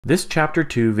This Chapter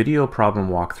 2 video problem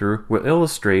walkthrough will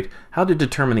illustrate how to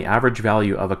determine the average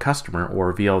value of a customer,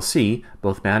 or VLC,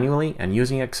 both manually and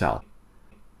using Excel.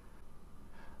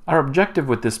 Our objective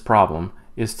with this problem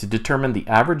is to determine the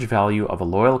average value of a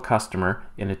loyal customer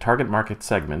in a target market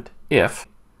segment if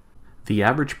the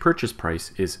average purchase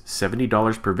price is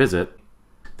 $70 per visit,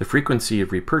 the frequency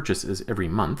of repurchase is every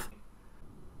month,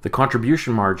 the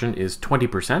contribution margin is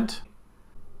 20%,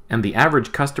 and the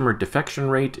average customer defection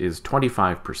rate is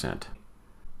 25%.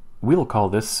 We'll call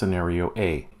this scenario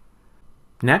A.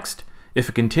 Next, if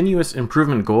a continuous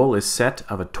improvement goal is set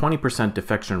of a 20%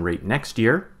 defection rate next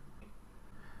year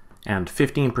and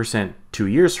 15% 2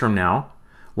 years from now,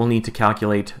 we'll need to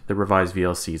calculate the revised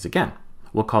VLCs again.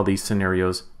 We'll call these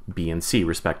scenarios B and C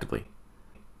respectively.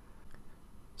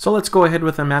 So let's go ahead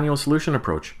with a manual solution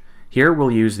approach. Here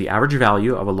we'll use the average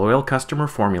value of a loyal customer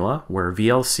formula where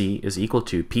VLC is equal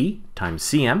to P times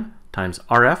CM times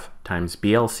RF times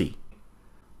BLC.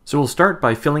 So we'll start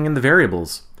by filling in the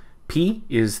variables. P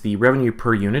is the revenue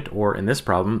per unit, or in this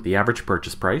problem, the average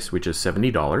purchase price, which is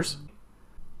 $70.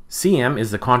 CM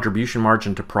is the contribution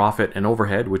margin to profit and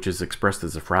overhead, which is expressed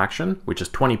as a fraction, which is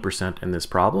 20% in this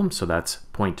problem, so that's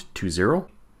 0.20.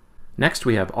 Next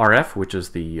we have RF, which is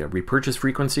the repurchase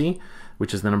frequency,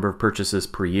 which is the number of purchases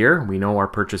per year. We know our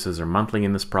purchases are monthly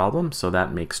in this problem, so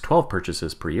that makes 12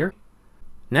 purchases per year.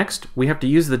 Next, we have to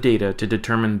use the data to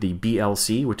determine the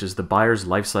BLC, which is the buyer's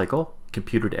life cycle,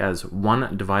 computed as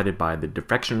 1 divided by the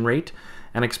defection rate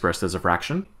and expressed as a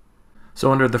fraction.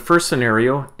 So under the first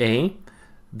scenario, A,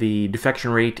 the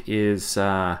defection rate is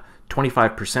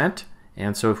 25%,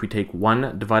 and so if we take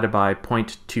 1 divided by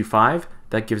 0.25,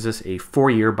 that gives us a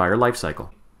 4-year buyer life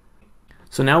cycle.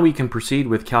 So now we can proceed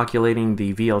with calculating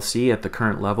the VLC at the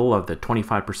current level of the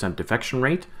 25% defection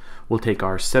rate. We'll take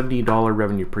our $70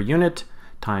 revenue per unit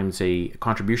times a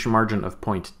contribution margin of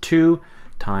 0.2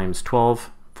 times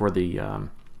 12 for the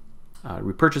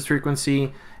repurchase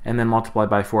frequency, and then multiply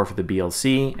by 4 for the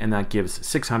BLC, and that gives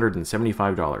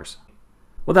 $675.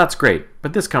 Well, that's great,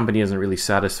 but this company isn't really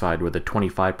satisfied with a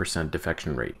 25%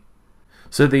 defection rate.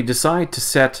 So they decide to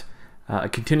set a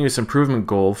continuous improvement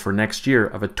goal for next year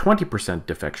of a 20%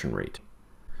 defection rate.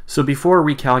 So before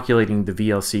recalculating the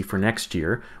VLC for next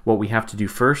year, what we have to do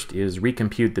first is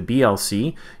recompute the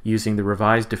BLC using the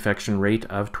revised defection rate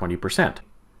of 20%.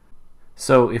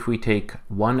 So if we take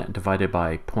 1 divided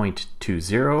by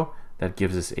 0.20, that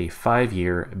gives us a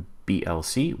 5-year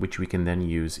BLC, which we can then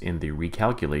use in the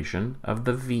recalculation of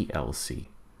the VLC.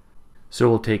 So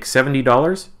we'll take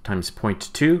 $70 times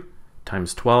 0.2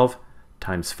 times 12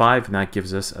 times 5, and that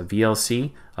gives us a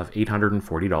VLC of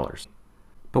 $840.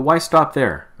 But why stop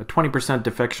there? A 20%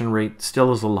 defection rate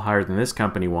still is a little higher than this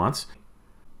company wants.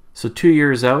 So 2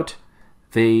 years out,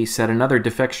 they set another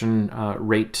defection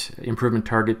rate improvement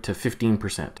target to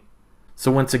 15%.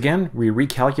 So once again, we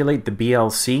recalculate the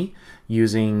BLC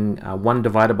using 1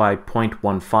 divided by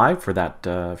 0.15 for that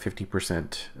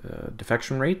 50%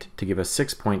 defection rate to give us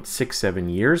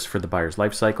 6.67 years for the buyer's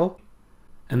life cycle.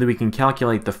 And then we can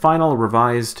calculate the final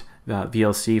revised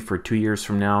VLC for 2 years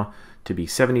from now to be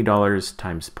 $70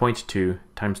 times 0.2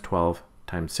 times 12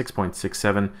 times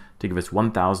 6.67 to give us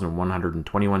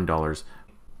 $1,121.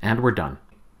 And we're done.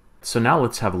 So now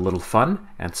let's have a little fun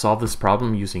and solve this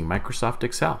problem using Microsoft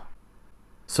Excel.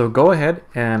 So go ahead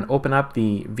and open up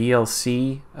the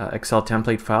VLC Excel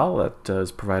template file that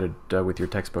is provided with your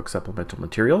textbook supplemental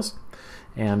materials.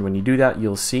 And when you do that,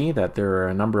 you'll see that there are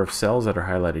a number of cells that are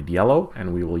highlighted yellow,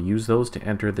 and we will use those to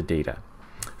enter the data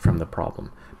from the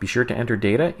problem. Be sure to enter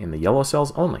data in the yellow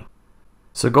cells only.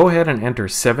 So go ahead and enter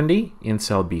 70 in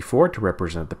cell B4 to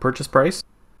represent the purchase price.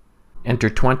 Enter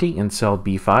 20 in cell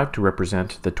B5 to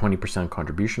represent the 20%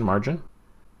 contribution margin.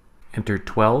 Enter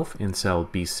 12 in cell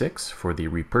B6 for the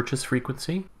repurchase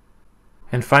frequency.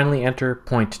 And finally enter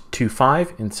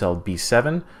 0.25 in cell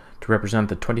B7 to represent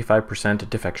the 25%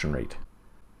 defection rate.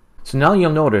 So now you'll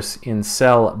notice in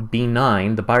cell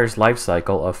B9 the buyer's life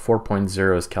cycle of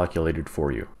 4.0 is calculated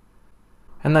for you.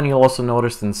 And then you'll also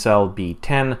notice in cell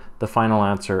B10 the final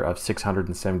answer of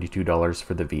 $672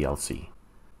 for the VLC.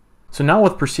 So now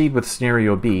we'll proceed with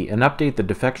scenario B and update the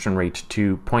defection rate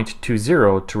to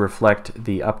 0.20 to reflect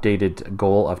the updated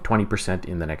goal of 20%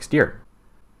 in the next year.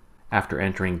 After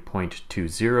entering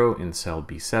 0.20 in cell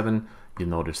B7, you'll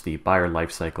notice the buyer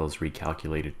life cycle is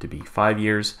recalculated to be 5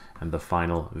 years and the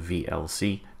final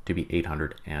VLC to be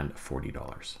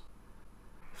 $840.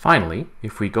 Finally,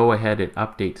 if we go ahead and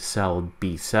update cell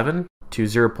B7 to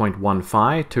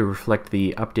 0.15 to reflect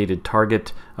the updated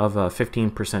target of a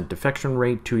 15% defection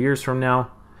rate 2 years from now,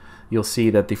 you'll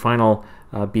see that the final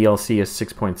BLC is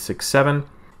 6.67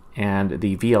 and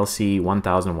the VLC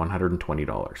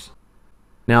 $1,120.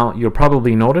 Now, you'll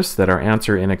probably notice that our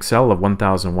answer in Excel of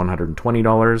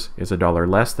 $1,120 is $1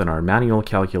 less than our manual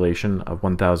calculation of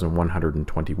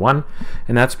 $1,121,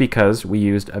 and that's because we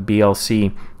used a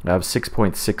VLC of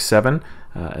 6.67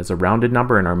 as a rounded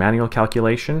number in our manual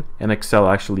calculation, and Excel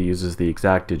actually uses the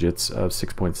exact digits of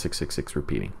 6.666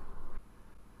 repeating.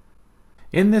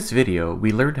 In this video,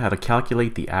 we learned how to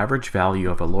calculate the average value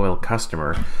of a loyal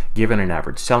customer given an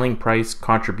average selling price,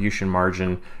 contribution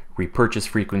margin, repurchase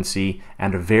frequency,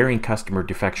 and a varying customer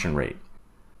defection rate.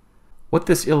 What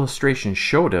this illustration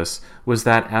showed us was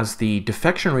that as the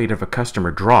defection rate of a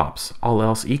customer drops, all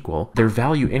else equal, their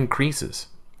value increases.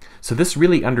 So this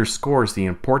really underscores the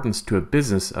importance to a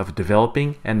business of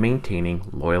developing and maintaining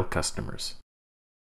loyal customers.